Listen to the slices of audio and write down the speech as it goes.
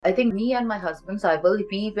I think me and my husband Saibal,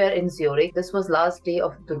 we were in Zurich. This was last day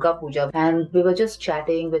of Durga Puja, and we were just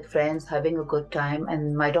chatting with friends, having a good time.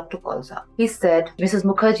 And my doctor calls up. He said, "Mrs.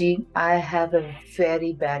 Mukherjee, I have a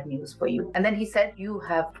very bad news for you." And then he said, "You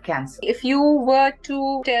have cancer." If you were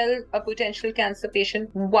to tell a potential cancer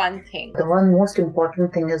patient one thing, the one most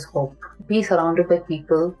important thing is hope. Be surrounded by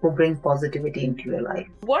people who bring positivity into your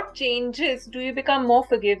life. What changes? Do you become more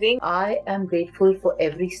forgiving? I am grateful for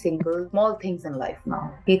every single small things in life now.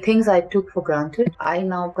 The things I took for granted, I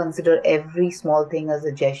now consider every small thing as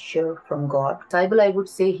a gesture from God. Saibal, I would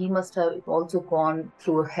say he must have also gone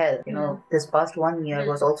through hell. This past 1 year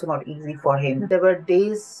was also not easy for him. There were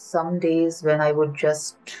some days when I would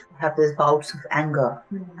just have these bouts of anger,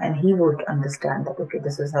 and he would understand that, okay,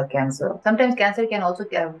 this is her cancer. Sometimes cancer can also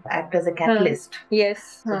act as a catalyst. Yes.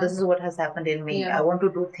 So this is what has happened in me. Yeah. I want to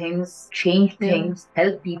do things, change things,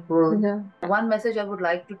 help people. One message I would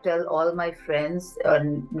like to tell all my friends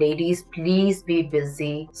and ladies, please be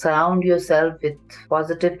busy. Surround yourself with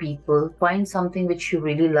positive people. Find something which you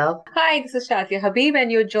really love. Hi, this is Shazia Habib,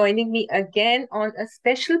 and you're joining me again on a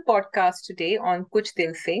special podcast today on Kuch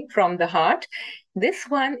Dil Se, From the Heart. This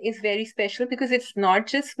one is very special because it's not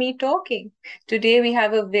just me talking. Today we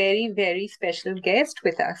have a very, very special guest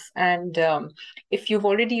with us. And if you've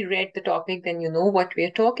already read the topic, then you know what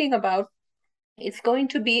we're talking about. It's going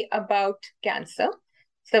to be about cancer,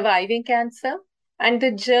 surviving cancer, and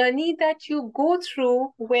the journey that you go through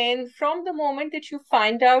when, from the moment that you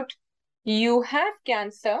find out you have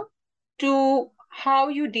cancer, to how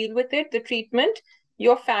you deal with it, the treatment,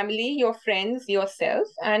 your family, your friends, yourself,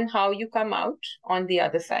 and how you come out on the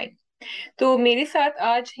other side. तो मेरे साथ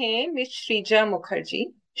आज हैं miss Sreeja Mukherjee.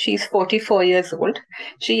 She's 44 years old.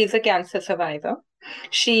 She is a cancer survivor.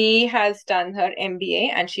 She has done her MBA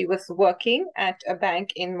and she was working at a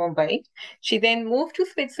bank in Mumbai. She then moved to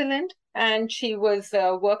Switzerland and she was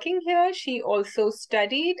working here. She also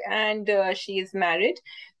studied and she is married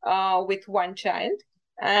with one child.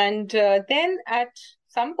 And then at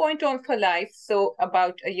some point of her life, so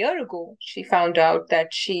about a year ago, she found out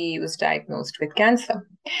that she was diagnosed with cancer.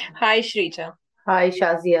 Hi, Sreeja. Hi,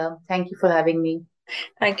 Shazia. Thank you for having me.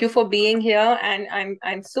 Thank you for being here, and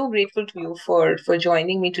I'm so grateful to you for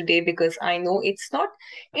joining me today, because I know it's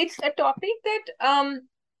a topic that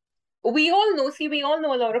we all know. See, we all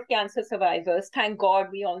know a lot of cancer survivors. Thank God,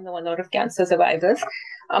 we all know a lot of cancer survivors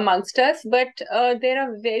amongst us, but there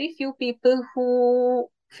are very few people who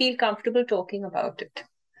feel comfortable talking about it.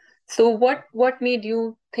 So what made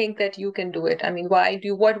you think that you can do it? I mean, why do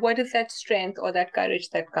you, what is that strength or that courage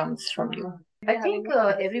that comes from you? I think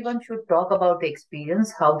everyone should talk about the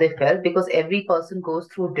experience, how they felt, because every person goes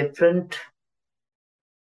through different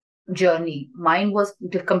journey. Mine was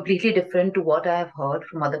completely different to what I have heard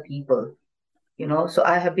from other people. So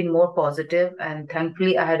I have been more positive, and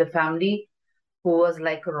thankfully I had a family who was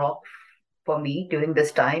like a rock for me during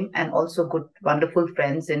this time, and also good, wonderful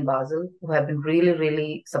friends in Basel who have been really,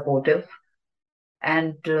 really supportive.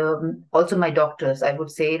 And also my doctors, I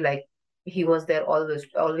would say, like, he was there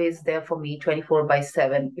always there for me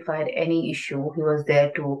 24/7. If I had any issue, he was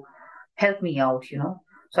there to help me out.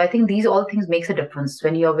 So I think these all things makes a difference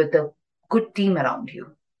when you're with a good team around you,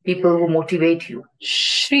 people who motivate you.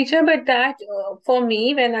 Shrija, but that for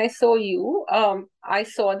me, when I saw you, I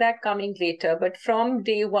saw that coming later. But from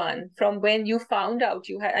day one, from when you found out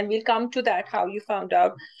you had, and we'll come to that, how you found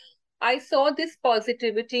out, I saw this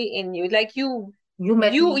positivity in you. Like you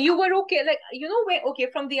were okay. Like, okay,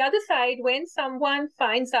 from the other side, when someone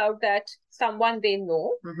finds out that someone they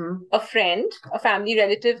know, a friend, a family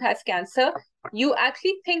relative has cancer, you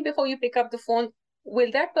actually think before you pick up the phone,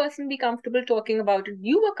 will that person be comfortable talking about it?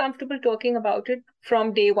 You were comfortable talking about it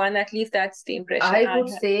from day one. At least that's the impression I would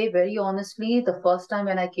say, very honestly, the first time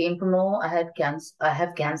when I came to know I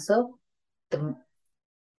have cancer,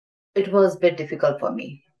 it was a bit difficult for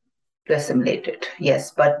me to assimilate it.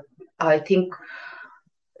 Yes, but I think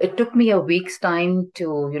it took me a week's time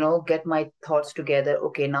to get my thoughts together.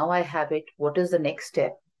 Okay, now I have it. What is the next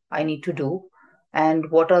step I need to do? And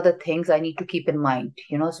what are the things I need to keep in mind,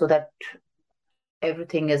 so that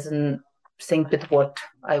everything is in sync with what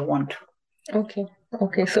I want. Okay.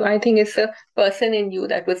 Okay. So I think it's a person in you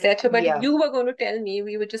that was there. But you were going to tell me,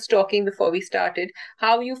 we were just talking before we started,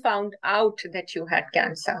 how you found out that you had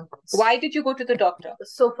cancer. Why did you go to the doctor?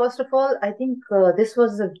 So first of all, I think this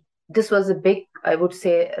was a big, I would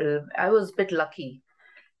say, I was a bit lucky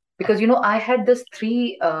because I had this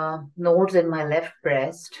three nodes in my left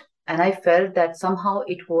breast, and I felt that somehow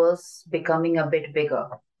it was becoming a bit bigger.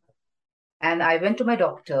 And I went to my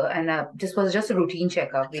doctor, and this was just a routine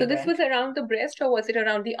checkup. So this was around the breast, or was it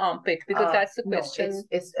around the armpit? Because that's the question. No,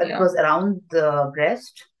 it was around the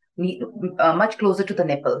breast. much closer to the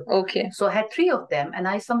nipple. Okay. So I had 3 of them, and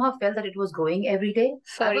I somehow felt that it was growing every day. I was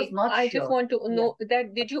Sorry, not I just sure. want to know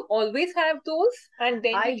that did you always have those, and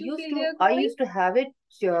then I did you used feel to they're I growing? used to have it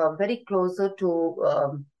very closer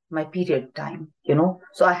to my period time, you know.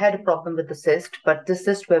 So I had a problem with the cyst, but the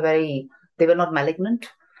cysts were they were not malignant.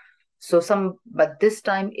 But this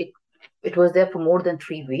time it was there for more than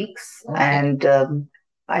 3 weeks, Okay. and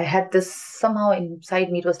I had this somehow inside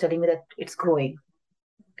me. It was telling me that it's growing.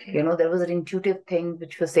 Okay. You know, there was an intuitive thing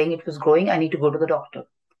which was saying it was growing. I need to go to the doctor.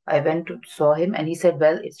 I went to saw him, and he said,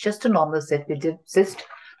 "Well, it's just a normal cyst.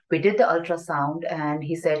 We did the ultrasound, and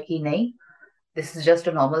he said, "He nahi, this is just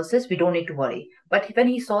a normal cyst. We don't need to worry." But when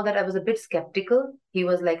he saw that I was a bit skeptical, he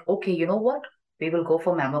was like, "Okay, you know what? We will go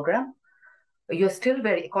for mammogram. You're still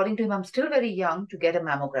according to him, I'm still very young to get a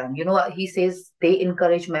mammogram." You know, he says they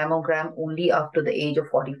encourage mammogram only after the age of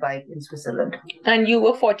 45 in Switzerland. And you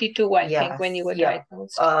were 42, I think, Yes, when you were yeah,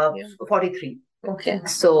 diagnosed. 43. Okay.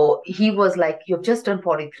 So he was like, "You've just turned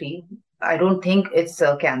 43. I don't think it's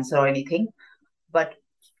a cancer or anything, but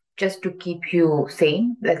just to keep you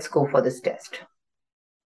sane, let's go for this test."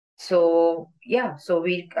 So yeah,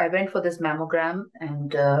 I went for this mammogram,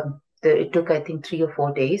 and it took, I think, 3 or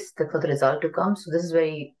 4 days for the result to come. So this is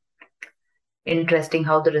very interesting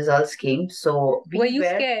how the results came. So Were you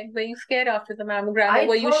scared? Were you scared after the mammogram, or I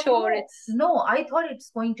were you thought, sure it's... no, I thought it's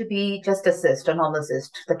going to be just a cyst, a normal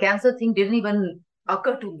cyst. The cancer thing didn't even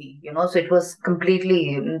occur to me, you know, so it was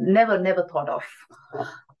completely never thought of.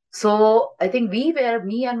 So I think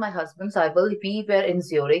me and my husband Saibal, we were in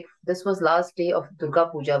Zurich. This was last day of Durga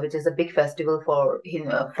Puja, which is a big festival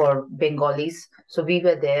for Bengalis. So we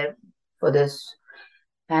were there for this,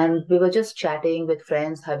 and we were just chatting with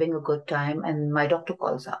friends, having a good time. And my doctor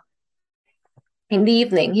calls up in the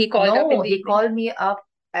evening. He called up in No, the he evening. called me up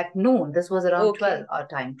at noon. This was around Okay. 12 our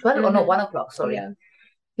time. 12 or no, 1 o'clock, sorry. Yeah.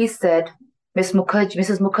 He said,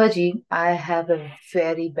 Mrs. Mukherjee, I have a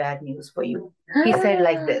very bad news for you. He said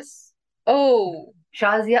like this. Oh.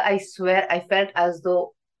 Shazia, I swear I felt as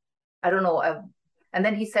though, I don't know. And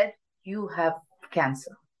then he said, you have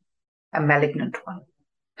cancer, a malignant one.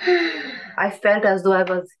 I felt as though I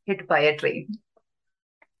was hit by a train.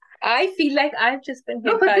 I feel like I've just been hit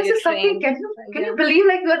No, but by this a is something. train. Can you believe,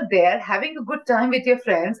 like, you're there having a good time with your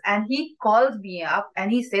friends, and he calls me up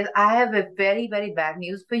and he says, I have a very, very bad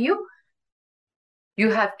news for you. You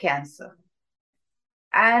have cancer.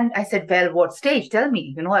 And I said, well, what stage? Tell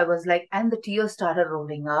me. You know, I was like, and the tears started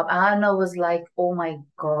rolling up, and I was like, oh my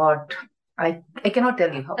God. I cannot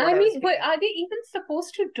tell you how. I mean, but are they even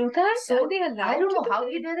supposed to do that? So are they allowed? I don't to know do how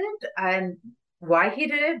it? he did it and why he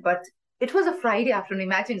did it, but it was a Friday afternoon.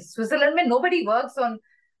 Imagine Switzerland, where nobody works on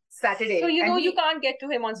Saturday. So you And know he- you can't get to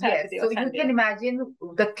him on Saturday Yes, or so you Sunday. can imagine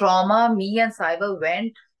the trauma me and Saibal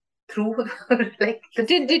went through. Like,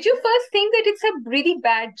 Did you first think that it's a really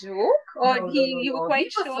bad joke, or no, you were quite he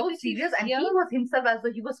sure was so that serious, and yeah? he was himself as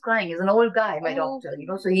though he was crying. He's an old guy, my Oh. doctor, you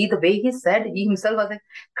know. So the way he said, he himself was like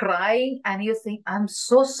crying, and he was saying, "I'm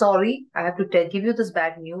so sorry. I have to give you this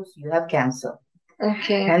bad news. You have cancer."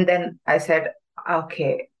 Okay. And then I said,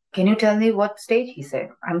 "Okay, can you tell me what stage?" He said,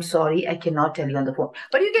 "I'm sorry, I cannot tell you on the phone,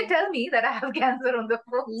 but you can tell me that I have cancer on the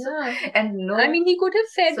phone." Yeah. And no, I mean, he could have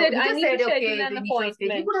said so that he I just need said, to okay, schedule the an initial stage. He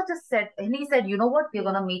appointment. could have just said, and he said, you know what, we're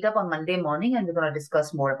gonna meet up on Monday morning and we're gonna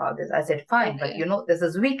discuss more about this. I said, fine, but Okay. you know, this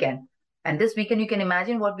is weekend. And this weekend you can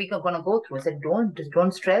imagine what we're gonna go through. I said,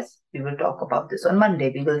 don't stress. We will talk about this on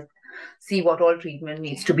Monday. We will see what all treatment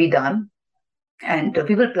needs to be done. And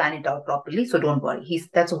we will plan it out properly. So don't worry.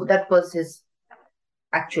 That was his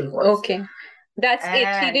actual words. Okay. That's it.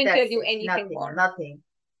 He didn't tell you anything more. Nothing.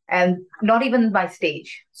 And not even my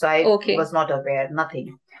stage. So I Okay. was not aware,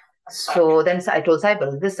 nothing. So then I told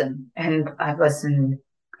Saibal, listen, and I was in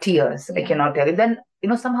tears. I Yeah. cannot tell you. Then, you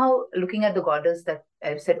know, somehow looking at the goddess, that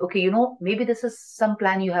I said, okay, you know, maybe this is some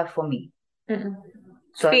plan you have for me. Mm.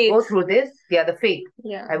 So I go through this. Yeah, the faith.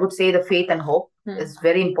 Yeah. I would say the faith and hope is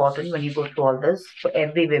very important when you go through all this for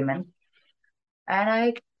every woman. And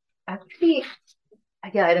I actually,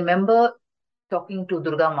 yeah, I remember talking to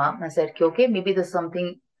Durga Ma. I said, okay, maybe there's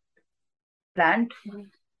something planned,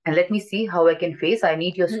 and let me see how I can face. I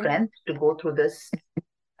need your strength to go through this.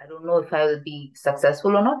 I don't know if I will be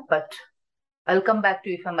successful or not, but I'll come back to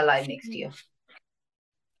you if I'm alive next year.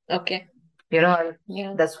 Okay. You know,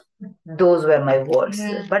 those were my words.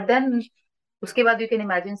 Yeah. But then, उसके बाद you can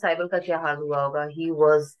imagine Saibal का क्या हाल हुआ होगा. He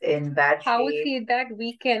was in bad shape. How was he that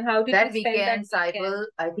weekend? How did that you spend weekend, that weekend? Saibal,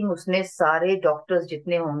 I think उसने सारे doctors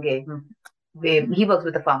जितने होंगे, he works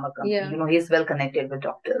with a pharma company. Yeah. You know, he's well connected with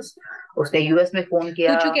doctors. उसने US में phone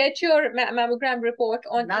किया. Could you get your mammogram report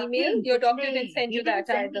on email? Nothing, Your कुछ doctor नहीं. didn't send He you didn't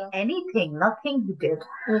that send me either. anything. Nothing he did.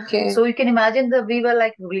 Okay. So you can imagine that we were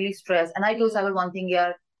like really stressed. And I told Hmm. Sagar one thing,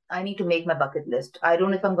 yeah, I need to make my bucket list. I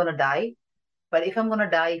don't know if I'm gonna die, but if I'm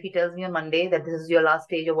gonna die, if he tells me on Monday that this is your last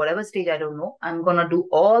stage or whatever stage, I don't know, I'm gonna do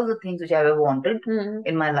all the things which I've ever wanted Hmm.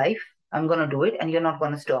 in my life. I'm gonna do it, and you're not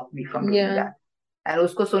gonna stop me from doing Yeah. that. And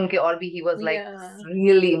usko sun ke aur bhi he was like Yeah.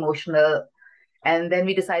 really emotional. And then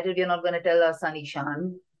we decided we're not gonna tell our son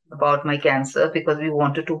Ishan about my cancer because we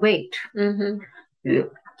wanted to wait. Mm-hmm.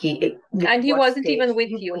 And he What wasn't stage? even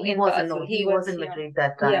with you He in wasn't. Basel. No, he was in yeah. Madrid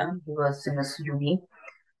that time. Yeah. He was in his uni.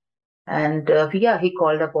 And yeah, he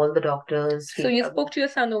called up all the doctors. So you spoke to your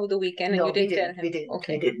son over the weekend and No, you didn't tell him? we didn't.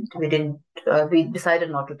 Okay. We didn't. We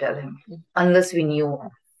decided not to tell him unless we knew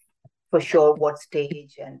for sure what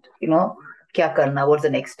stage and kya karna, what's the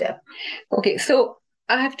next step. Okay, so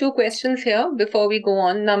I have two questions here before we go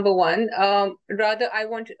on. Number one, rather I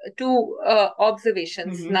want two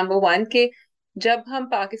observations. Number one, कि जब हम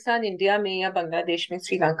Pakistan, India में या बांग्लादेश में,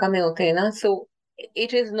 श्रीलंका में होते हैं ना, so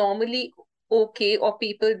it is normally okay, or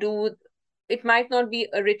people do, it might not be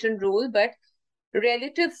a written rule, but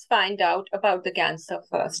relatives find out about the cancer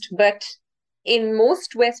first. But in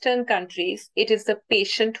most Western countries, it is the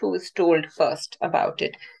patient who is told first about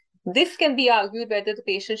it. This can be argued whether the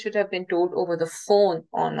patient should have been told over the phone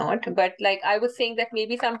or not. But like I was saying, that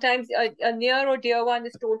maybe sometimes a near or dear one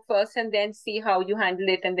is told first and then see how you handle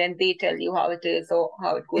it, and then they tell you how it is or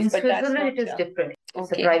how it goes. In but Switzerland, it is not different.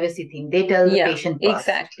 It's Okay. a privacy thing. They tell the Yeah, patient first.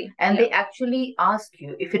 exactly. And Yeah. they actually ask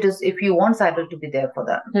you if you want Saibal to be there for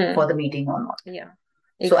the meeting or not. Yeah.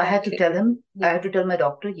 So I had to tell him, I Yeah. had to tell my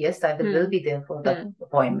doctor, yes, Saibal will be there for the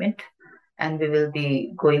appointment, and we will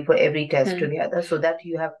be going for every test together. So that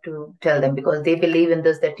you have to tell them, because they believe in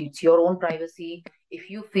this, that it's your own privacy. If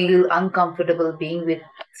you feel uncomfortable being with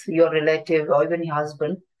your relative or even your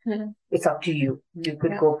husband, it's up to you. You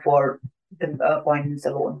could go for the appointments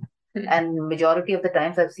alone. And majority of the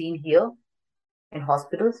times I've seen here in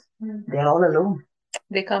hospitals, they're all alone.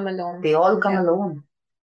 They come alone. They all come alone.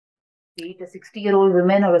 Be it a 60-year-old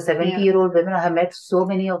woman or a 70-year-old woman, I have met so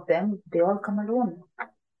many of them, they all come alone.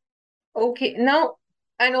 Okay, now,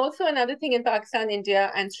 and also another thing in Pakistan,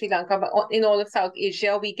 India, and Sri Lanka, but in all of South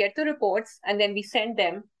Asia, we get the reports and then we send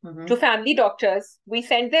them to family doctors. We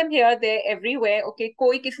send them here, there, everywhere. Okay,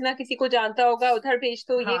 कोई किसी ना किसी को जानता होगा, उधर भेज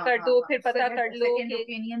दो, ये कर दो, फिर पता कर लो.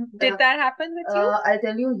 Did that happen with you? I'll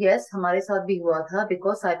tell you, yes, हमारे साथ भी हुआ था,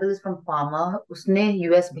 because Saibal is from Pharma. उसने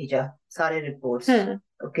US भेजा सारे reports.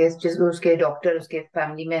 Okay, जिस उसके डॉक्टर उसके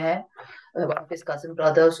फैमिली में है, one of his cousin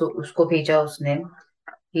brothers, उसको भेजा उसने.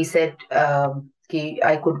 He said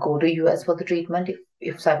I could go to US for the treatment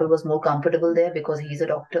if Saibal was more comfortable there, because he's a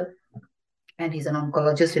doctor and he's an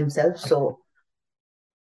oncologist himself. So,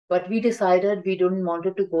 but we decided we didn't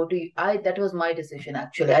wanted to go to. That was my decision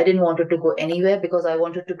actually. I didn't wanted to go anywhere because I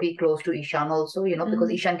wanted to be close to Ishan also.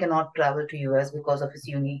 Because Ishan cannot travel to US because of his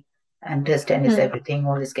uni and his tennis, everything.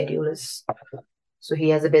 All his schedule is. So he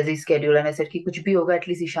has a busy schedule, and I said, "Ki kuch bhi hoga, at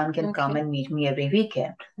least Ishan can come and meet me every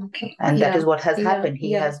weekend." Okay. And that is what has happened.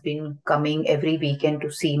 He has been coming every weekend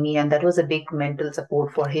to see me, and that was a big mental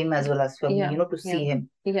support for him as well as for me, to see him.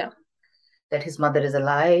 Yeah. That his mother is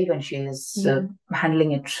alive and she is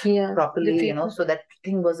handling it properly, so that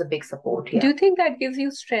thing was a big support. Yeah. Do you think that gives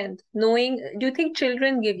you strength? Do you think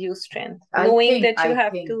children give you strength? Knowing that you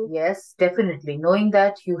have to. Yes, definitely. Knowing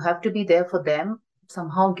that you have to be there for them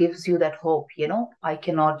somehow gives you that hope, I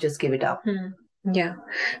cannot just give it up. Yeah.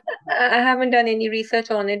 I haven't done any research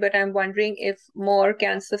on it, but I'm wondering if more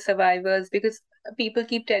cancer survivors, because people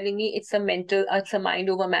keep telling me it's a mind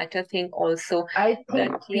over matter thing also. I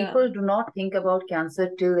think people do not think about cancer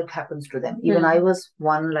till it happens to them. Even I was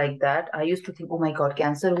one like that. I used to think, oh my God,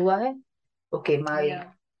 cancer hua hai? Okay,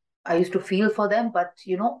 I used to feel for them, but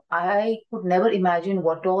I could never imagine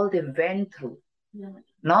what all they went through.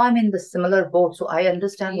 Now I'm in the similar boat, so I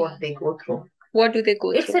understand what they go through. What do they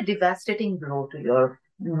go through? It's a devastating blow to your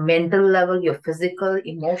mental level, your physical,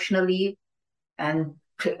 emotionally, and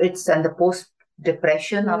the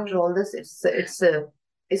post-depression after all this.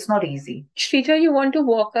 It's not easy. Sreeja, you want to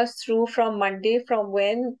walk us through from Monday, from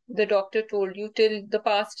when the doctor told you till the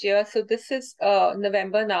past year. So this is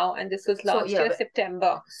November now, and this was last year,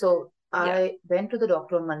 September. So I went to the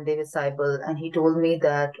doctor on Monday with Saibal, and he told me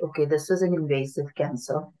that, okay, this is an invasive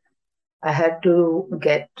cancer. I had to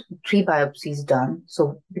get 3 biopsies done.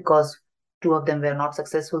 So because 2 of them were not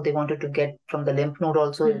successful, they wanted to get from the lymph node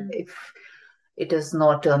also. it is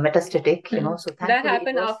not metastatic, So that thankfully it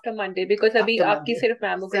happened was after Monday because अभी after आपकी Monday. सिर्फ सिर्फ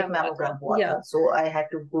mammogram हुआ था. mammogram हुआ Yeah. था. So I had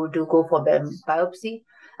to go for the biopsy.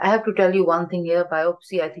 I have to tell you one thing here.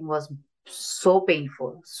 Biopsy, I think, was so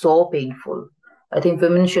painful, so painful. I think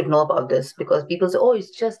women should know about this because people say, "Oh,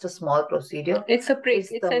 it's just a small procedure." It's a prick.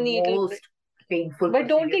 It's It's the a needle prick. most painful But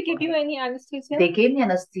don't procedure they for give you me. any anesthesia? They gave me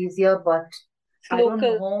anesthesia, but It's I don't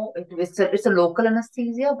local. know. It's a local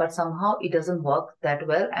anesthesia, but somehow it doesn't work that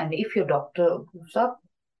well. And if your doctor goes up,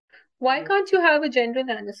 Why you can't you have a general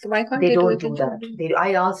anesthesia? Why can't they they do don't it do in that. general?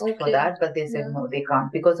 I asked for Okay. that, but they said Yeah. no, they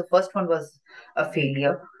can't because the first one was a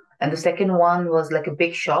failure, and the second one was like a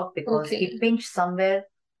big shock because he Okay. pinched somewhere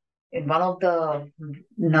in one of the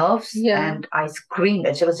nerves, Yeah. and I screamed.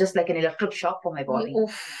 It was just like an electric shock for my body.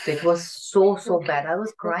 Oof. So it was so Okay. bad. I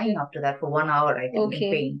was crying Okay. after that for 1 hour, I think, in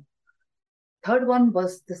Okay. pain. Third one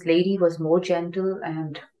was this lady was more gentle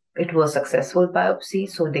and it was successful biopsy,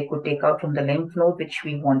 so they could take out from the lymph node which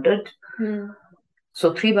we wanted. Hmm.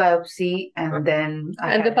 So three biopsy, and then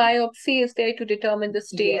I And the had biopsy is there to determine the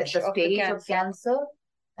yes, stage the of the stage of cancer. cancer,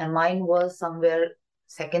 and mine was somewhere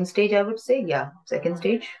second stage, I would say. Yeah, second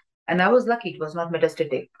stage. And I was lucky; it was not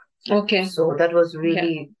metastatic. Okay. So that was Yeah.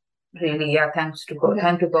 really, yeah. Thanks to God. Yeah.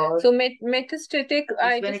 Thank to God. So metastatic,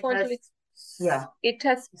 I when just it want has, to yeah, it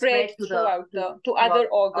has spread spread to the throughout to to other other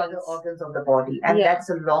organs. organs of the body, and Yeah. that's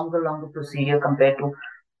a longer procedure compared to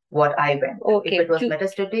what I went. If Okay. it was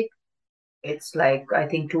metastatic, it's like I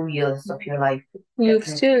think 2 years of your life.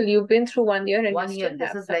 You've been through 1 year and you 1 year. still This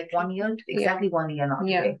have is some like 1 year, treatment. Yeah. exactly 1 year now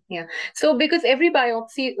Yeah. today. Yeah. So because every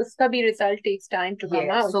biopsy, उसका भी result takes time to come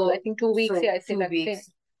Yeah. out. So I think 2 weeks So या ऐसे 2 लगते हैं.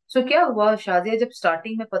 weeks. So क्या हुआ शादिया जब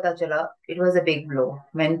starting में पता चला, it was a big blow,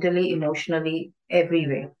 mentally, emotionally, every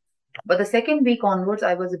way. But the second week onwards,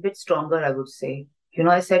 I was a bit stronger, I would say.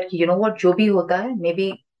 I said, you know what, जो भी होता है, maybe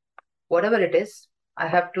whatever it is, I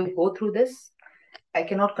have to go through this. I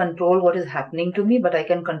cannot control what is happening to me, but I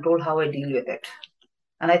can control how I deal with it.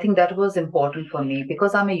 And I think that was important for me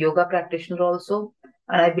because I'm a yoga practitioner also.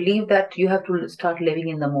 And I believe that you have to start living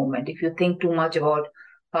in the moment. If you think too much about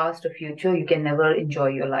past or future, you can never enjoy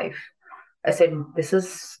your life. I said, this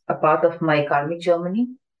is a part of my karmic journey.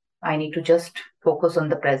 I need to just focus on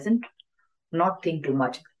the present, not think too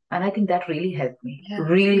much. And I think that really helped me. Yeah.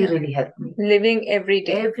 Really helped me. Living every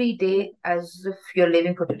day. Every day as if you're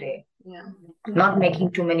living for today. Yeah. Not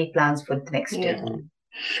making too many plans for the next day.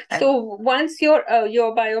 So once your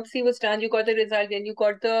biopsy was done, you got the result, then you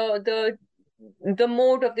got the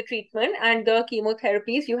mode of the treatment and the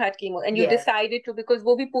chemotherapies. You had chemo and you decided to, because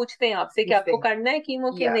वो भी पूछते हैं आपसे कि आपको करना है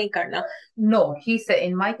chemo कि नहीं करना. No, he said,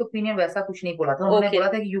 in my opinion, वैसा कुछ नहीं बोला था. उन्होंने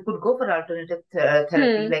बोला था कि you could go for alternative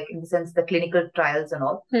therapy, like in the sense the clinical trials and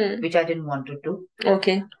all, which I didn't want to do.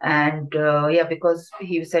 Okay. And because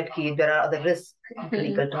he said there are other risks in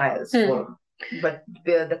clinical trials. But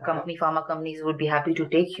the pharma companies would be happy to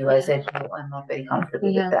take you. I said, no, I'm not very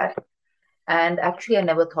comfortable with that. And actually, I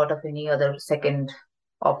never thought of any other second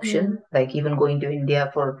option, like even going to India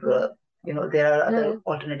for, there are other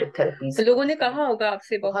alternative therapies. लोगों ने कहा होगा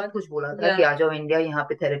आपसे बहुत कुछ बोला था कि आ जाओ इंडिया, यहाँ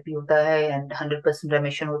पे थेरेपी होता है and 100%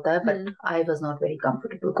 remission होता है, but I was not very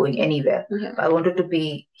comfortable going anywhere. I wanted to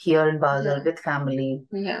be here in Basel with family,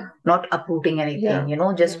 not uprooting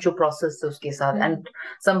anything, just to process उसके साथ. And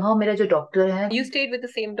somehow मेरा जो doctor है, you stayed with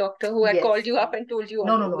the same doctor who had called you up and told you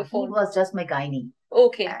on the phone. He was just my gynae.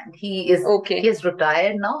 Okay. And he is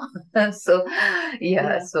retired now. So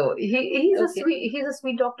so he's a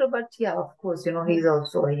sweet doctor, but of course, he's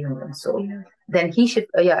also a human. So then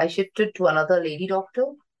I shifted to another lady doctor,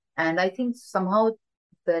 and I think somehow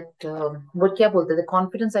that the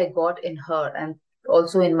confidence I got in her and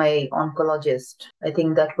also in my oncologist, I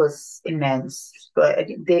think that was immense. So I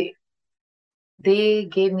think they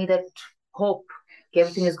gave me that hope.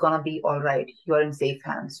 Everything is gonna be all right. You are in safe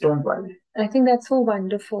hands. Don't worry. I think that's so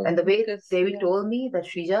wonderful. And the way David told me that,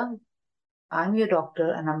 Sreeja, I'm your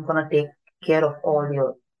doctor and I'm gonna take care of all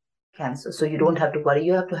your cancer. So you don't have to worry.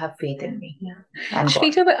 You have to have faith in me. And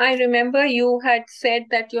Sreeja, but I remember you had said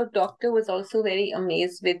that your doctor was also very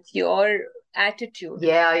amazed with your attitude.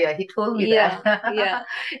 Yeah, he told me that. Yeah.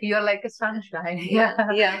 You're like a sunshine.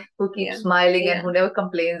 Who keeps smiling and who never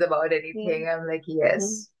complains about anything. I'm like,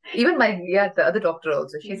 yes. Even the other doctor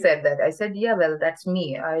also, she said that. I said, well, that's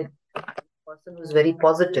me. Person who's very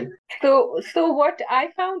positive. So what I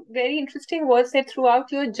found very interesting was that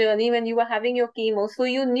throughout your journey when you were having your chemo, so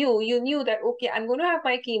you knew that, okay, I'm going to have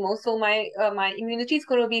my chemo, so my immunity is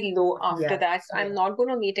going to be low after that. So I'm not going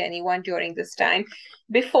to meet anyone during this time.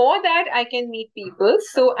 Before that, I can meet people.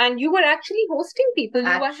 So, and you were actually hosting people.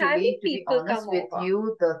 You were having people come over. To be honest with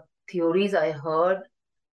you, the theories I heard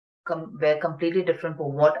were completely different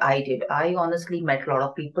from what I did. I honestly met a lot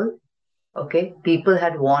of people. Okay, people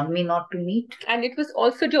had warned me not to meet. And it was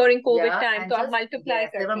also during COVID time, And so just multiply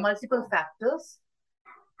yes, there were करके. multiple factors.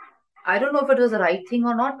 I don't know if it was the right thing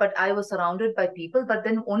or not, but I was surrounded by people. But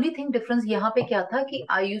then only thing difference यहाँ पे क्या था कि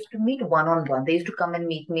I used to meet one on one. They used to come and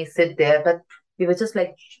meet me, sit there, but we were just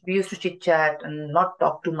like we used to chit chat and not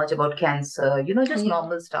talk too much about cancer. You know, just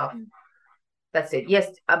normal stuff. That's it. Yes,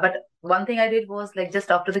 but one thing I did was like just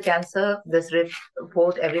after the cancer, this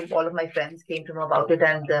report, all of my friends came to know about it,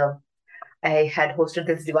 and I had hosted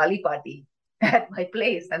this Diwali party at my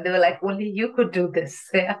place, and they were like, "Only you could do this."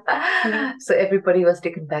 So everybody was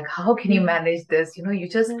taken back. How can you manage this? You know, you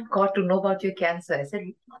just got to know about your cancer. I said,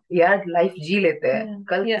 "यार life जी लेते हैं.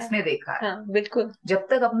 कल किसने देखा है? बिल्कुल. जब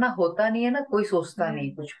तक अपना होता नहीं है ना, कोई सोचता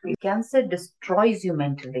नहीं कुछ भी. Cancer destroys you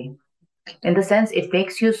mentally. In the sense, it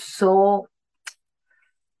makes you so.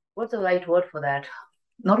 What's the right word for that?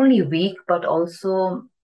 Not only weak, but also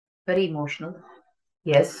very emotional.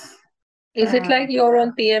 Yes. Is it like you're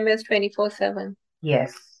on PMS 24/7?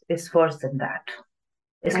 Yes, it's worse than that.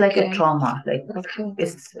 It's like a trauma. Like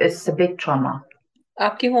it's a big trauma.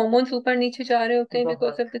 आपके hormones ऊपर नीचे जा रहे होते हैं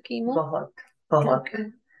because of the chemo? बहुत.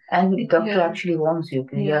 And the doctor actually warns you.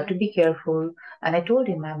 You have to be careful. And I told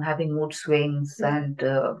him I'm having mood swings and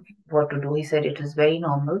what to do. He said it is very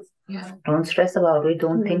normal. Don't stress about it.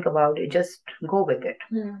 Don't think about it. Just go with it.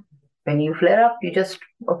 When you flare up, you just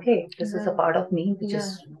okay. This is a part of me which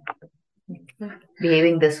is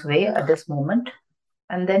behaving this way at this moment,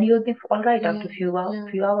 and then you'll be all right after few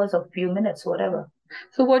hours or few minutes, whatever.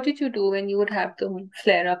 So what did you do when you would have the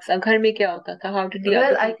flare-ups? घर में क्या होता था? How did you?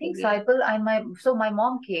 Well, I think Saibal and my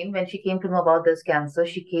mom came when she came to know about this cancer.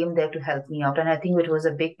 She came there to help me out, and I think it was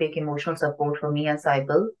a big emotional support for me and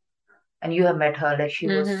Saibal. And you have met her, like she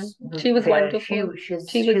was wonderful.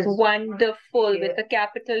 She was wonderful with a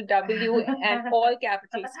capital W and all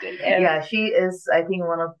capitals still. Yeah, she is, I think,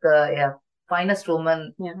 one of the finest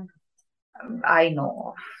women I know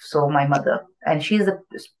of. So my mother, and she's a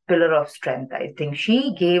pillar of strength. I think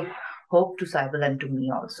she gave hope to Saibal and to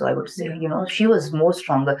me also. I would say, you know, she was more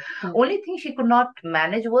stronger. Only thing she could not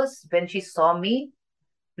manage was when she saw me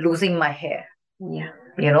losing my hair.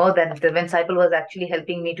 You know, then when Saibal was actually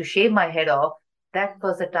helping me to shave my head off, that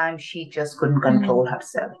was the time she just couldn't control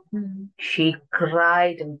herself. She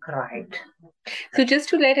cried and cried. So just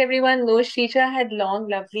to let everyone know, Sreeja had long,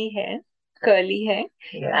 lovely hair, curly hair,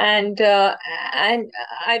 and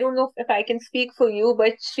I don't know if I can speak for you,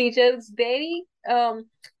 but Sreeja is very,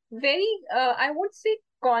 I won't say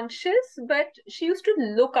conscious, but she used to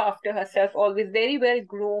look after herself, always very well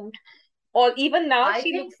groomed. Or even now,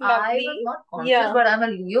 she looks lovely. I was not conscious, but I'm a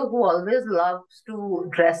Leo who always loves to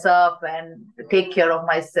dress up and take care of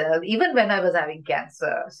myself, even when I was having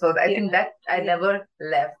cancer. So I think that I never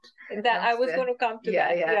left. That I was going to come to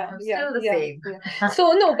that. I'm still the same.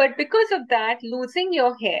 So no, but because of that, losing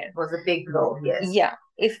your hair was a big blow. Yes. Yeah,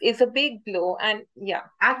 it's a big blow, and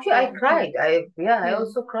Actually, I cried. I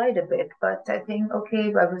also cried a bit, but I think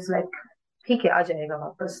okay. I was like, ठीक है आ जाएगा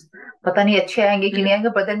वापस पता नहीं अच्छे आएंगे कि नहीं आएंगे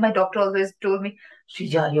but then my doctor always told me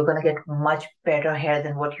Sreeja you're gonna get much better hair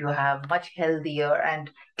than what you have much healthier and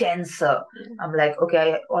denser I'm like okay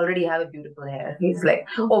I already have a beautiful hair he's like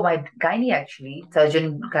oh my gynae actually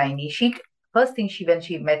surgeon gynae she first thing when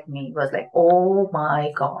she met me was like oh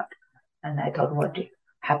my god and I thought what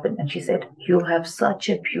happened and she said you have such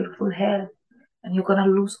a beautiful hair and you're gonna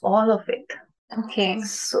lose all of it okay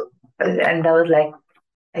so and I was like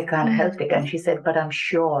I can't help it. And she said, but I'm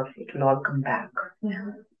sure it will all come back.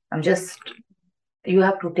 I'm just, you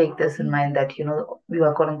have to take this in mind that, you know, you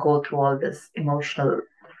are going to go through all this emotional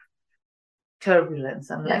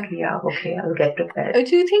turbulence. I'm like, okay, I'll get prepared.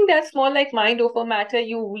 Do you think that's more like mind over matter?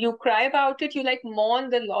 You cry about it, you like mourn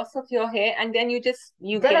the loss of your hair, and then get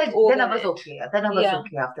over it. Then I was okay. Then I was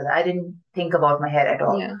okay after that. I didn't think about my hair at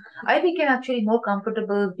all. I became actually more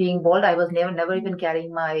comfortable being bald. I was never even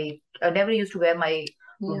carrying I never used to wear my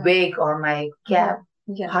wig or my cap.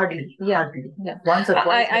 Hardly. Once or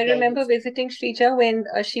twice. I remember visiting Sreeja when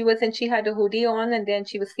she had a hoodie on and then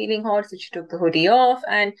she was feeling hot, so she took the hoodie off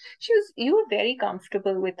and you were very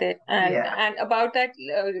comfortable with it. And about that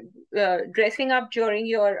dressing up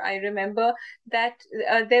during I remember that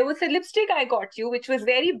there was a lipstick I got you, which was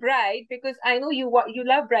very bright because I know you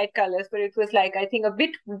love bright colors, but it was like, I think a bit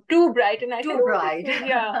too bright. And I too bright.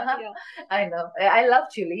 I know. I love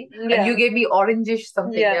chili. And you gave me orangish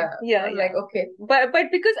something. Yeah. Like, okay. But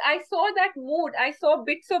but because I saw that mood, I saw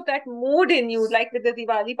bits of that mood in you, like with the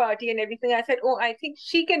Diwali party and everything. I said, oh, I think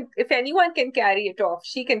she can, if anyone can carry it off,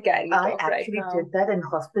 she can carry it I off right actually now. did that in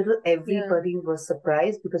hospital. Yeah. Everybody was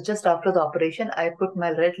surprised because just after the operation, I put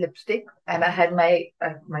my red lipstick and I had my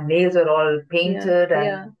nails were all painted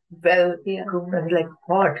and well groomed. I was like,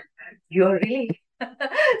 God, you're really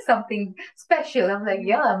something special. I'm like,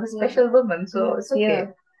 yeah, I'm a special woman, so it's okay.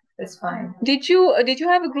 It's fine. Did you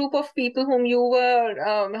have a group of people whom you were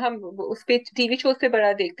हम उस पे TV shows पे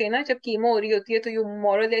बड़ा देखते हैं ना जब chemo हो रही होती है तो you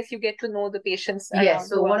more or less you get to know the patients around. Yes,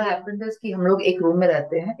 so what happened is कि हम लोग एक रूम में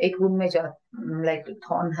रहते हैं. एक रूम में like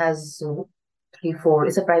Thorn has 3-4.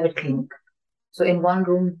 It's a private clinic. So in one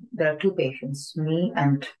room there are 2 patients, me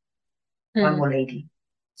and one more lady.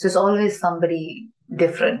 So it's always somebody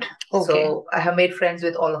different. Okay. So I have made friends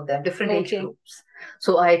with all of them, different age groups.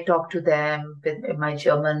 So I talk to them with my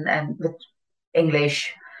German and with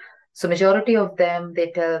English. So majority of them,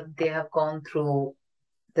 they tell they have gone through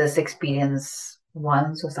this experience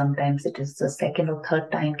once, or sometimes it is the second or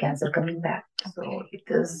third time cancer coming back. So it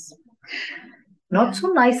is not so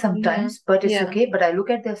nice sometimes, but it's okay. But I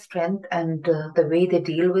look at their strength and the way they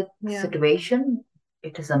deal with the situation.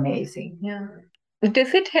 It is amazing. Yeah.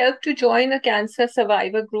 Does it help to join a cancer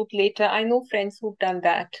survivor group later? I know friends who've done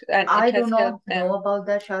that, and I it has do not helped them. know about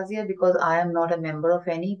that, Shazia, because I am not a member of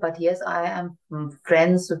any. But yes, I am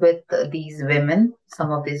friends with these women,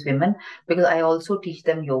 some of these women, because I also teach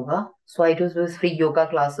them yoga. So I do those free yoga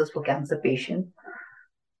classes for cancer patients.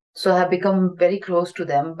 So I have become very close to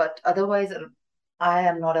them. But otherwise, I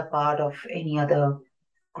am not a part of any other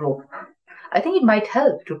group. I think it might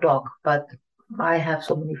help to talk, but I have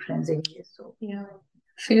so many friends in here. So yeah.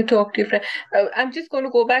 So you talk to your friend. I'm just going to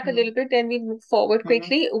go back a little bit, then we move forward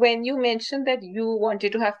quickly. When you mentioned that you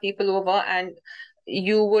wanted to have people over and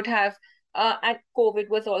you would have, and COVID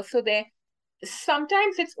was also there.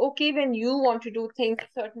 Sometimes it's okay when you want to do things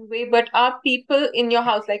a certain way, but are people in your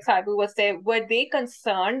house, like Saibu was there, were they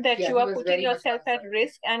concerned that you are putting yourself at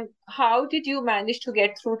risk? And how did you manage to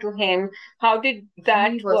get through to him? How did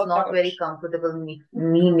that he was not very comfortable me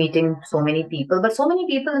meeting so many people, but so many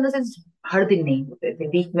people in the sense, har din nahi hote the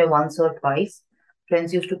week mein once or twice.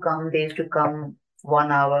 Friends used to come, they used to come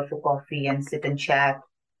 1 hour for coffee and sit and chat.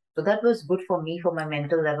 So that was good for me, for my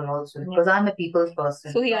mental level also, because I'm a people's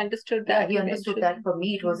person. So he understood that. Yeah, he understood that. For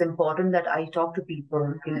me, it was important that I talk to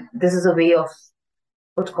people. This is a way of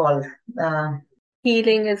what's called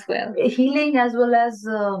healing as well. Healing as well as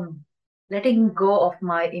letting go of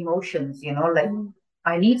my emotions. Like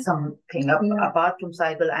I need something apart from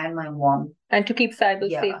Saibal and my mom. And to keep Saibal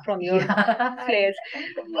safe from your flares.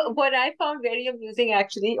 What I found very amusing,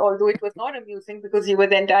 actually, although it was not amusing because you were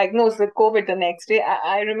then diagnosed with COVID the next day,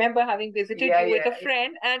 I remember having visited you with a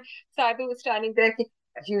friend, and Saibal was standing there.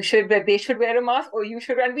 They should wear a mask, or you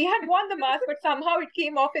should. And we had worn the mask, but somehow it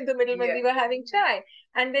came off in the middle when we were having chai.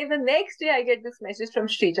 And then the next day, I get this message from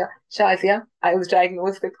Sreeja, Shazia, I was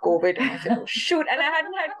diagnosed with COVID. And I said, oh, shoot. And I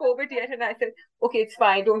hadn't had COVID yet. And I said, okay, it's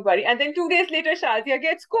fine, don't worry. And then 2 days later, Shazia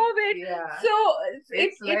gets COVID. Yeah. So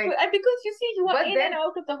it's and because you see, you are in and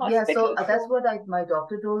out of the hospital. Yeah, so that's what my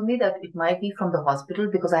doctor told me, that it might be from the hospital,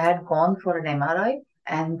 because I had gone for an MRI.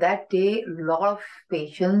 And that day, a lot of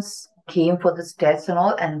patients came for this test and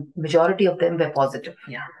all, and majority of them were positive.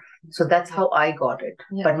 Yeah. So that's how I got it.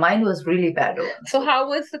 Yeah. But mine was really bad. So how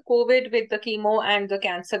was the COVID with the chemo and the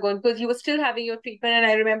cancer going? Because you were still having your treatment, and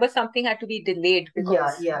I remember something had to be delayed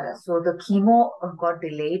because... Yeah. So the chemo got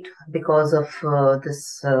delayed because of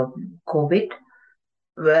this COVID.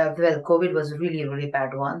 Well, COVID was really, really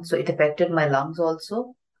bad one. So it affected my lungs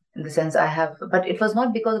also. In the sense but it was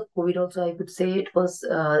not because of COVID also. I could say it was,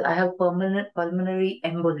 I have pulmonary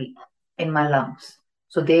emboli in my lungs.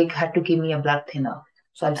 So they had to give me a blood thinner.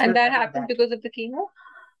 So and that happened because of the chemo?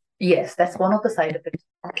 Yes, that's one of the side effects.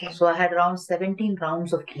 Okay. So I had around 17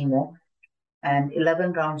 rounds of chemo and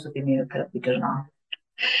 11 rounds of immunotherapy till now.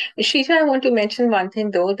 Sreeja, I want to mention one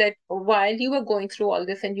thing though, that while you were going through all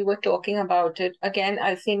this and you were talking about it, again,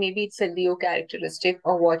 I'll say maybe it's a Leo characteristic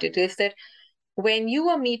or what it is, that when you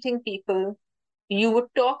were meeting people, you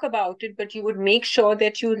would talk about it, but you would make sure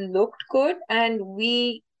that you looked good. And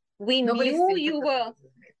we knew you were...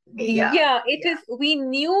 we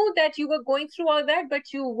knew that you were going through all that,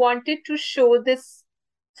 but you wanted to show this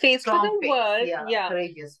face to the world.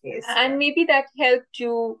 Courageous face. And maybe that helped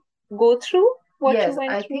you go through what you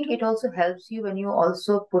went I think it also helps you when you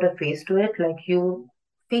also put a face to it, like you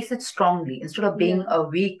face it strongly instead of being a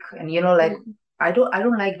weak and like I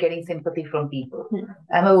don't like getting sympathy from people.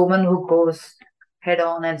 I'm a woman who goes head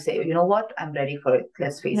on and say, you know what, I'm ready for it.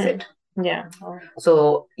 Let's face it. Yeah.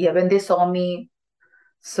 So when they saw me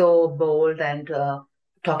so bold and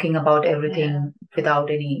talking about everything without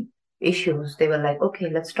any issues. They were like, okay,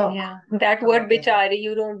 let's talk. Yeah, that word bichari,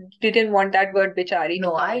 you didn't want that word bichari to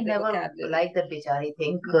No, come I in the never vocabulary. liked the bichari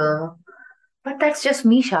thing. But that's just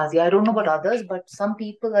me, Shazia. I don't know about others, but some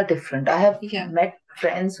people are different. I have met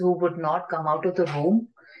friends who would not come out of the room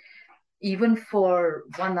even for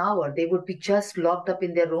 1 hour. They would be just locked up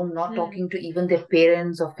in their room, not talking to even their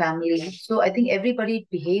parents or family. So I think everybody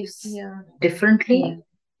behaves differently.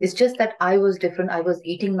 It's just that I was different. I was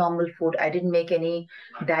eating normal food. I didn't make any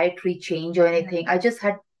dietary change or anything. I just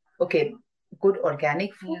had, okay, good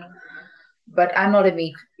organic food. But I'm not a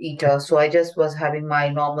meat eater, so I just was having my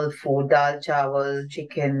normal food, dal, chawal,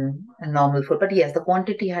 chicken, and normal food. But yes, the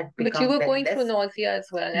quantity had But you become were very going through less. nausea as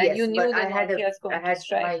well, and Yes, you knew but the I had nausea is I going to had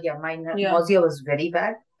strike. my nausea was very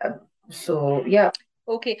bad. So yeah,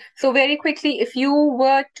 Okay, so very quickly, if you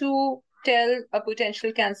were to tell a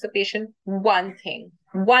potential cancer patient one thing,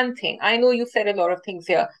 I know you said a lot of things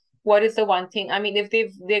here. What is the one thing? I mean, if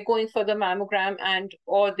they're going for the mammogram and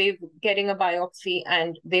or they're getting a biopsy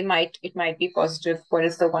and it might be positive, what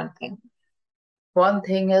is the one thing? one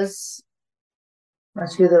thing is,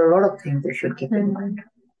 actually, there are a lot of things they should keep in mind.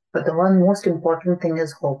 But the one most important thing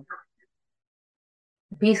is hope.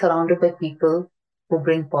 Be surrounded by people who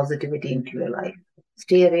bring positivity into your life.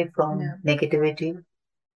 Stay away from negativity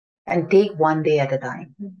and take one day at a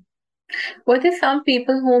time. Were there some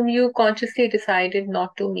people whom you consciously decided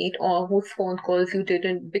not to meet or whose phone calls you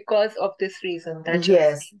didn't because of this reason?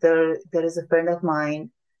 Yes, there is a friend of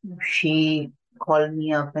mine. She called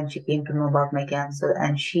me up when she came to know about my cancer,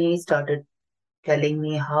 and she started telling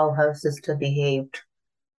me how her sister behaved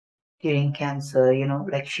during cancer. You know,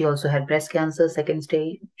 like she also had breast cancer, second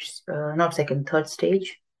stage, not second, third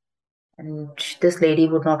stage. And this lady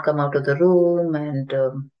would not come out of the room, and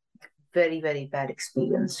very, very bad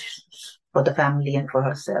experience for the family and for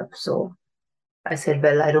herself. So I said,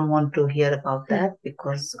 well, I don't want to hear about that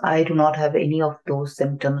because I do not have any of those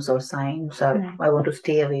symptoms or signs. I want to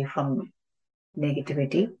stay away from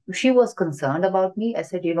negativity. She was concerned about me. I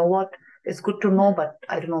said, you know what? It's good to know, but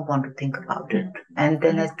I do not want to think about it. And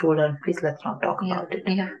then I told her, please let's not talk about it.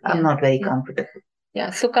 I'm not very comfortable. Yeah.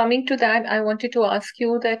 So coming to that, I wanted to ask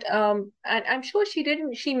you that, and I'm sure she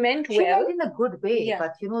meant She well. meant in a good way,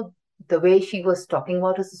 but you know, the way she was talking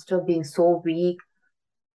about her sister being so weak,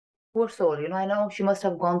 poor soul, you know, I know she must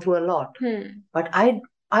have gone through a lot. But I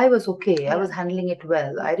was okay. I was handling it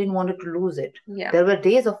well. I didn't want to lose it. There were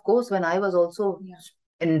days, of course, when I was also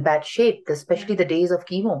in bad shape, especially the days of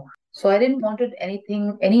chemo. So I didn't wanted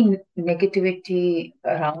anything, any negativity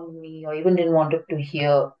around me, or even didn't wanted to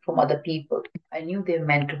hear from other people. I knew they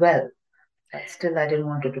meant well, but still I didn't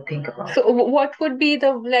wanted to think about it. So what would be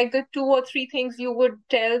the 2 or 3 things you would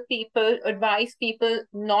tell people, advise people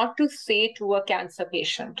not to say to a cancer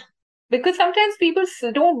patient? Because sometimes people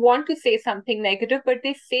don't want to say something negative, but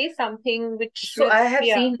they say something which So I have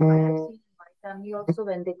seen my family also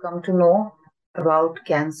when they come to know about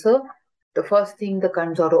cancer, the first thing that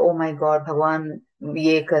comes out, oh my God, Bhagwan,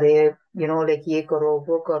 ye kare, you know, like ye karo,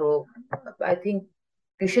 wo karo. I think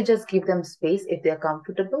you should just give them space. If they're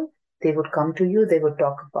comfortable, they would come to you, they would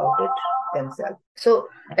talk about it themselves. So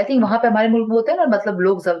I think वहां पे हमारे मुल्क में होता है ना, मतलब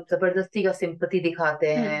लोग जबरदस्ती का सिंपैथी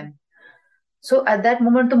दिखाते हैं. So at that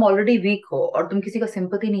moment तुम already weak हो और तुम किसी का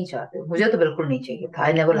sympathy नहीं चाहते हो. मुझे तो बिल्कुल नहीं चाहिए था.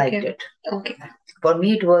 I never liked it. Okay. For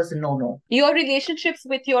me, it was no. Your relationships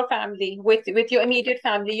with your family, with your immediate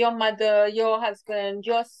family, your mother, your husband,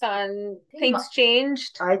 your son, things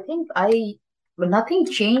changed? I think nothing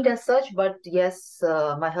changed as such, but yes,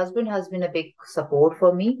 my husband has been a big support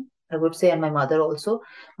for me, I would say, and my mother also.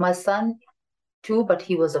 My son too, but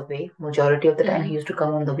he was away. Majority of the time, he used to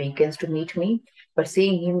come on the weekends to meet me. But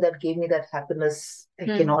seeing him, that gave me that happiness I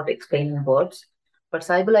cannot explain in words. But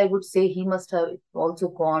Saibal, I would say he must have also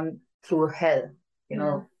gone through hell. You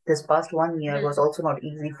know, this past 1 year was also not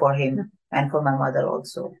easy for him and for my mother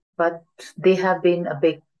also. But they have been a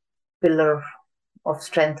big pillar of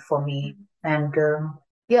strength for me. And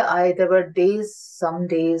yeah, there were some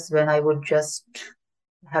days when I would just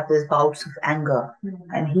have these bouts of anger,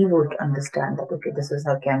 and he would understand that okay, this is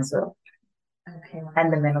her cancer,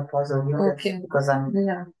 and the menopausal, you know, because I'm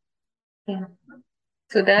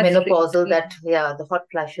so that's menopausal. That the hot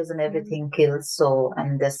flashes and everything kills. So,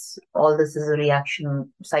 and all this is a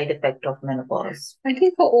reaction side effect of menopause. I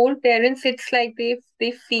think for old parents, it's like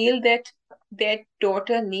they feel that their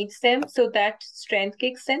daughter needs them, so that strength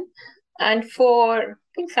kicks in. And I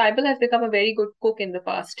think Saibal has become a very good cook in the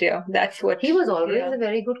past year. That's what he was always a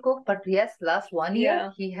very good cook, but yes, last 1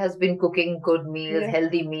 year he has been cooking good meals,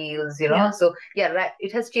 healthy meals, you know. So yeah, right.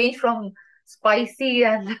 It has changed from spicy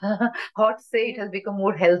and hot, say it has become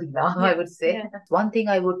more healthy now, I would say. One thing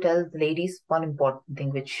I would tell the ladies, one important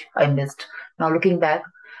thing which I missed. Now looking back,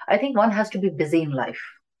 I think one has to be busy in life.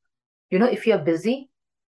 If you're busy,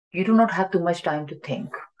 you do not have too much time to think.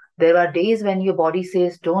 There are days when your body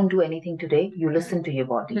says, don't do anything today. You listen to your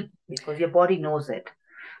body because your body knows it.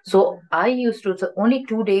 So I used to, so only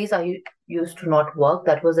 2 days I used to not work.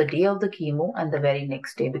 That was the day of the chemo and the very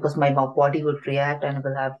next day because my body would react and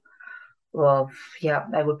will have, uh, yeah,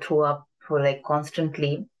 I would throw up for like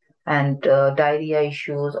constantly and diarrhea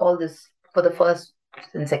issues, all this for the first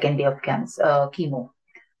and second day of cancer, chemo.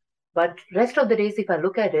 But rest of the days, if I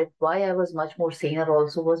look at it, why I was much more saner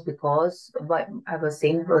also was because why I was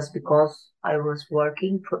sane was because I was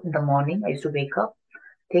working in the morning. I used to wake up,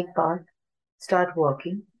 take part, start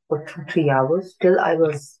working for 2, 3 hours till I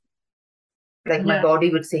was like my body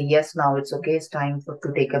would say, yes, now it's okay, it's time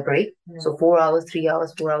to take a break. So 4 hours, 3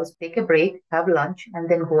 hours, 4 hours, take a break, have lunch, and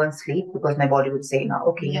then go and sleep because my body would say, now,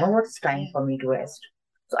 okay, you know what, it's time for me to rest.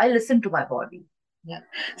 So I listened to my body. Yeah.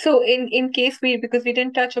 So in case because we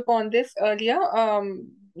didn't touch upon this earlier,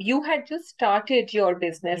 you had just started your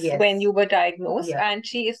business when you were diagnosed, and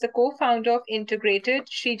she is the co-founder of Integrated.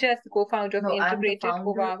 Sreeja is the co-founder of Integrated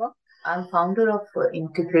Ovava. I'm founder of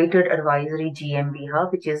Integrated Advisory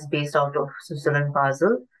GmbH, which is based out of Switzerland,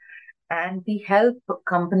 Basel, and we help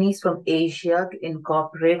companies from Asia to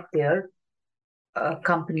incorporate their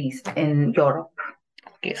companies in Europe.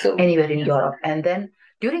 Okay, so anywhere in Europe, and then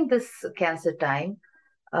during this cancer time,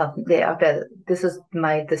 after this is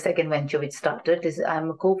the second venture which started.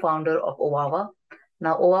 I'm a co-founder of Ovava.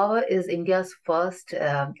 Now, Ovava is India's first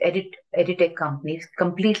edtech company,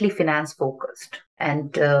 completely finance focused,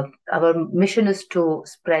 and our mission is to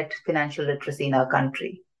spread financial literacy in our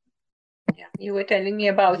country. Yeah, you were telling me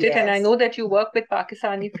about it, and I know that you work with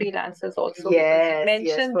Pakistani freelancers also. Yes, you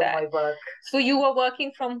mentioned from my work. So you were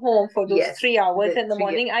working from home for those 3 hours in the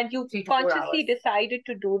morning, and you consciously decided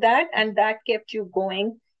to do that, and that kept you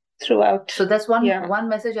going throughout. So that's one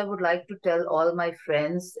message I would like to tell all my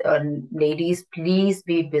friends and ladies. Please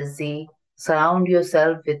be busy. Surround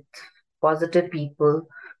yourself with positive people.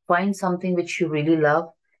 Find something which you really love.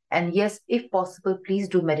 And yes, if possible, please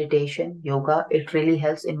do meditation, yoga. It really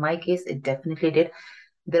helps. In my case, it definitely did.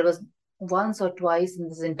 There was once or twice in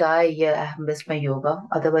this entire year I have missed my yoga.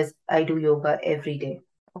 Otherwise, I do yoga every day.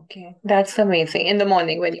 Okay, that's amazing. In the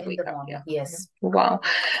morning when you wake up. Yes. Wow.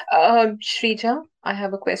 Sreeja, I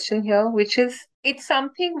have a question here, which is, it's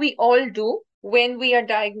something we all do when we are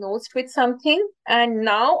diagnosed with something, and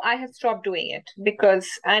now I have stopped doing it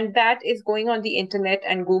and that is going on the internet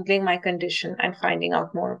and Googling my condition and finding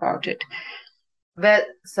out more about it. Well,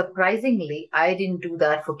 surprisingly, I didn't do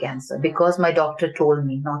that for cancer because my doctor told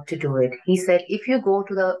me not to do it. He said, if you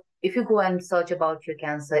go and search about your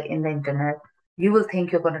cancer in the internet, you will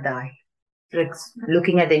think you're going to die.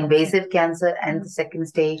 Looking at the invasive cancer and the second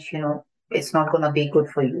stage, it's not going to be good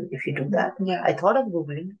for you if you do that. Yeah. I thought of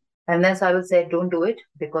Googling, and then so I will say, don't do it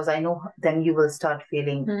because I know then you will start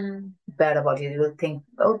feeling bad about it. You will think,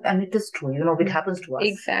 oh, and it is true, it happens to us.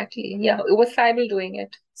 Exactly. Yeah. It was Saibal doing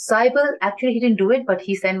it. Saibal, actually, he didn't do it, but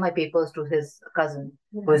he sent my papers to his cousin,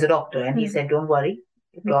 who is a doctor, and he said, don't worry,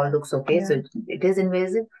 it all looks okay. So it is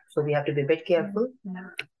invasive, so we have to be a bit careful.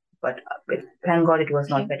 But thank God it was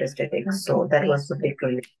not metastatic. So that was the big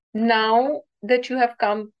relief. Now that you have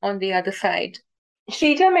come on the other side,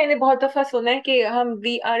 Sreeja, मैंने बहुत दफा सुना है कि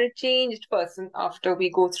we are a changed person after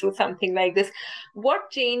we go through something like this.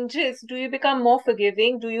 What changes? Do you become more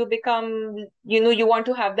forgiving? Do you become, you want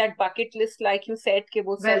to have that bucket list like you said?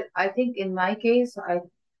 Well, I think in my case,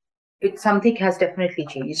 something has definitely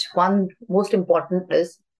changed. One most important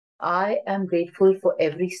is I am grateful for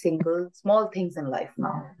every single small things in life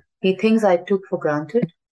now. The things I took for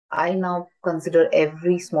granted, I now consider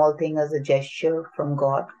every small thing as a gesture from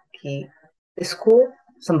God. कि इसको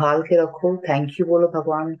संभाल के रखो, thank you बोलो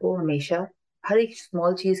भगवान को हमेशा. हर एक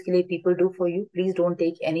small चीज के लिए people do for you. Please don't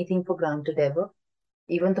take anything for granted ever.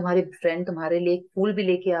 Even तुम्हारे friend तुम्हारे लिए एक फूल भी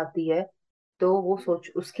लेके आती है, तो वो सोच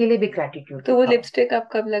उसके लिए भी ग्रेटिट्यूड. तो वो लिपस्टिक आप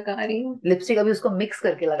कब लगा रही हो? लिपस्टिक अभी उसको मिक्स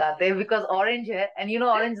करके लगाते हैं बिकॉज ऑरेंज है and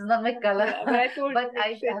orange is not my colour but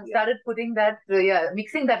I have started putting that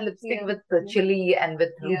mixing that lipstick with chilli and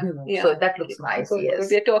with ruby so that looks nice.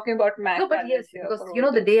 Yes, we are talking about MAC. No, but yes, because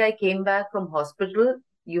the day I came back from hospital,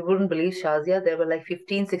 you wouldn't believe, Shazia, there were like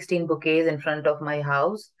 15-16 bouquets in front of my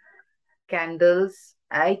house, candles,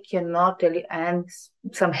 I cannot tell you, and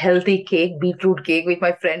some healthy cake, beetroot cake, with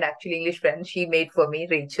my friend, actually English friend, she made for me,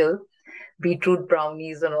 Rachel, beetroot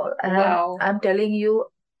brownies and all. And wow. I'm telling you,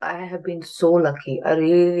 I have been so lucky. I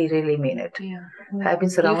really, really mean it. Yeah. I've been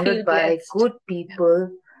surrounded by good people.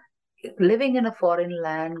 living in a foreign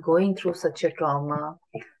land, going through such a trauma,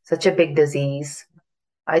 such a big disease,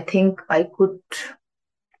 I think I could,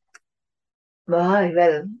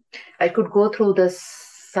 well, I could go through this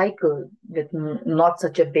cycle with not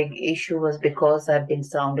such a big issue was because I've been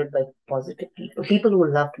surrounded by positive people, people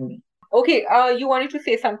who loved me. Okay, you wanted to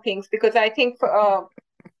say some things because I think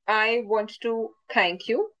I want to thank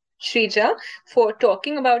you, Shrija, for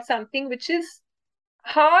talking about something which is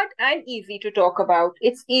hard and easy to talk about.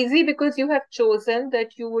 It's easy because you have chosen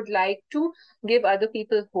that you would like to give other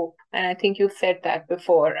people hope, and I think you've said that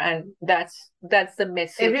before, and that's the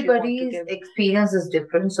message you want to Everybody's give. experience is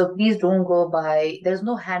different, so please don't go by, there's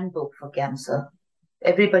no handbook for cancer.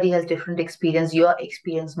 Everybody has different experience. Your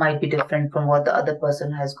experience might be different from what the other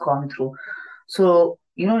person has gone through. So,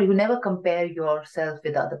 you never compare yourself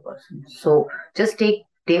with the other person. So just take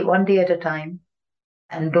day one day at a time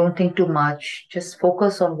and don't think too much. Just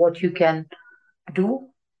focus on what you can do.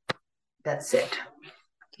 That's it.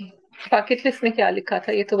 Bucket list में क्या लिखा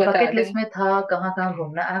था ये तो बता bucket दें. List में था कहाँ कहाँ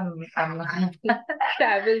घूमना. I'm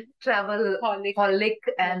travel holic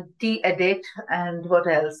and tea addict and what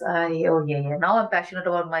else? Yeah. Now I'm passionate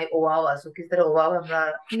about my OAWA. So किस तरह OAWA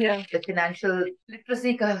हमरा the financial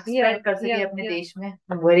literacy का spread कर सके अपने देश में.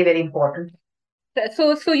 Very very important.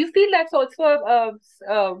 So you feel that's also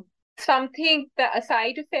something, a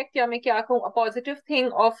side effect, या मैं क्या कहूँ, a positive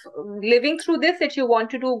thing of living through this, that you want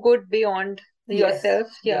to do good beyond yourself.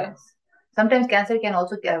 Yes. Sometimes cancer can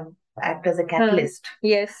also act as a catalyst.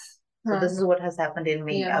 Yes. So this is what has happened in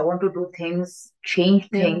me. I want to do things, change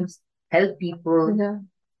things, help people. Yeah.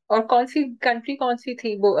 और कौन सी country कौन सी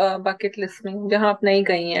थी वो bucket list में जहाँ आप नहीं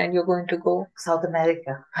गई हैं and you're going to go? South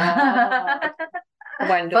America.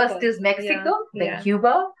 Wonderful. First is Mexico, then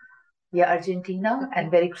Cuba, Argentina, and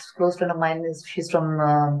very close friend of mine she's from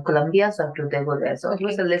Colombia, so I have to go there. So it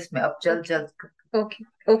was a list में अब जल्द.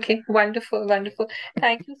 Okay. Wonderful.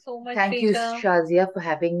 Thank you so much. Thank you, Shazia, for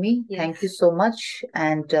having me. Yes. Thank you so much,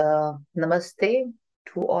 and namaste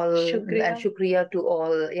to all, and shukriya to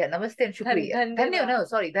all. Yeah, namaste and shukriya.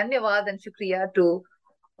 Dhanyawad and shukriya to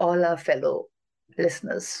all our fellow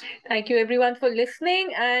listeners. Thank you everyone for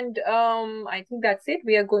listening, and I think that's it.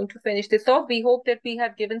 We are going to finish this off. We hope that we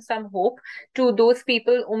have given some hope to those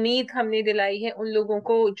people. उम्मीद हमने दिलाई है उन लोगों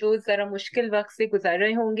को जो जरा मुश्किल वक्त से गुजर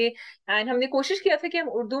रहे होंगे, एंड हमने कोशिश किया था कि हम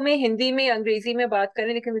उर्दू में, हिंदी में, अंग्रेजी में बात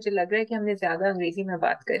करें, लेकिन मुझे लग रहा है कि हमने ज्यादा अंग्रेजी में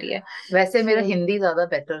बात करी है. वैसे मेरा हिंदी ज्यादा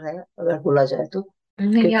बेटर है अगर बोला जाए तो.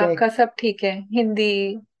 नहीं, आपका सब ठीक है.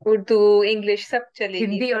 हिंदी, Urdu, English, सब चलेगी.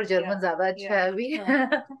 हिंदी और जर्मन ज्यादा अच्छा है अभी.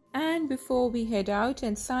 And before we head out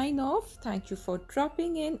and sign off, thank you for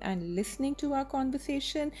dropping in and listening to our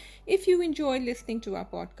conversation. If you enjoy listening to our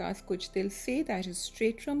podcast, Kuch Dil Se, that is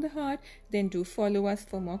straight from the heart, then do follow us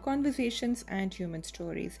for more conversations and human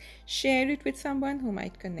stories. Share it with someone who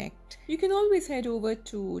might connect. You can always head over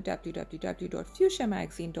to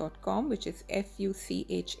www.fuchsiamagazine.com, which is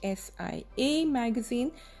FUCHSIA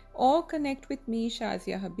magazine, or connect with me,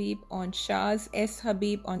 Shazia Habib, on Shaz S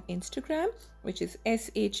Habib on Instagram, which is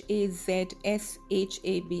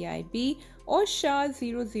SHAZSHABIB, or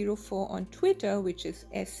Shaz004 on Twitter, which is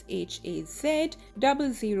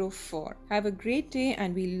SHAZ004. Have a great day,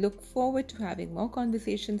 and we look forward to having more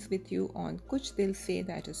conversations with you on Kuch Dil Se,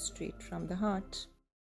 that is straight from the heart.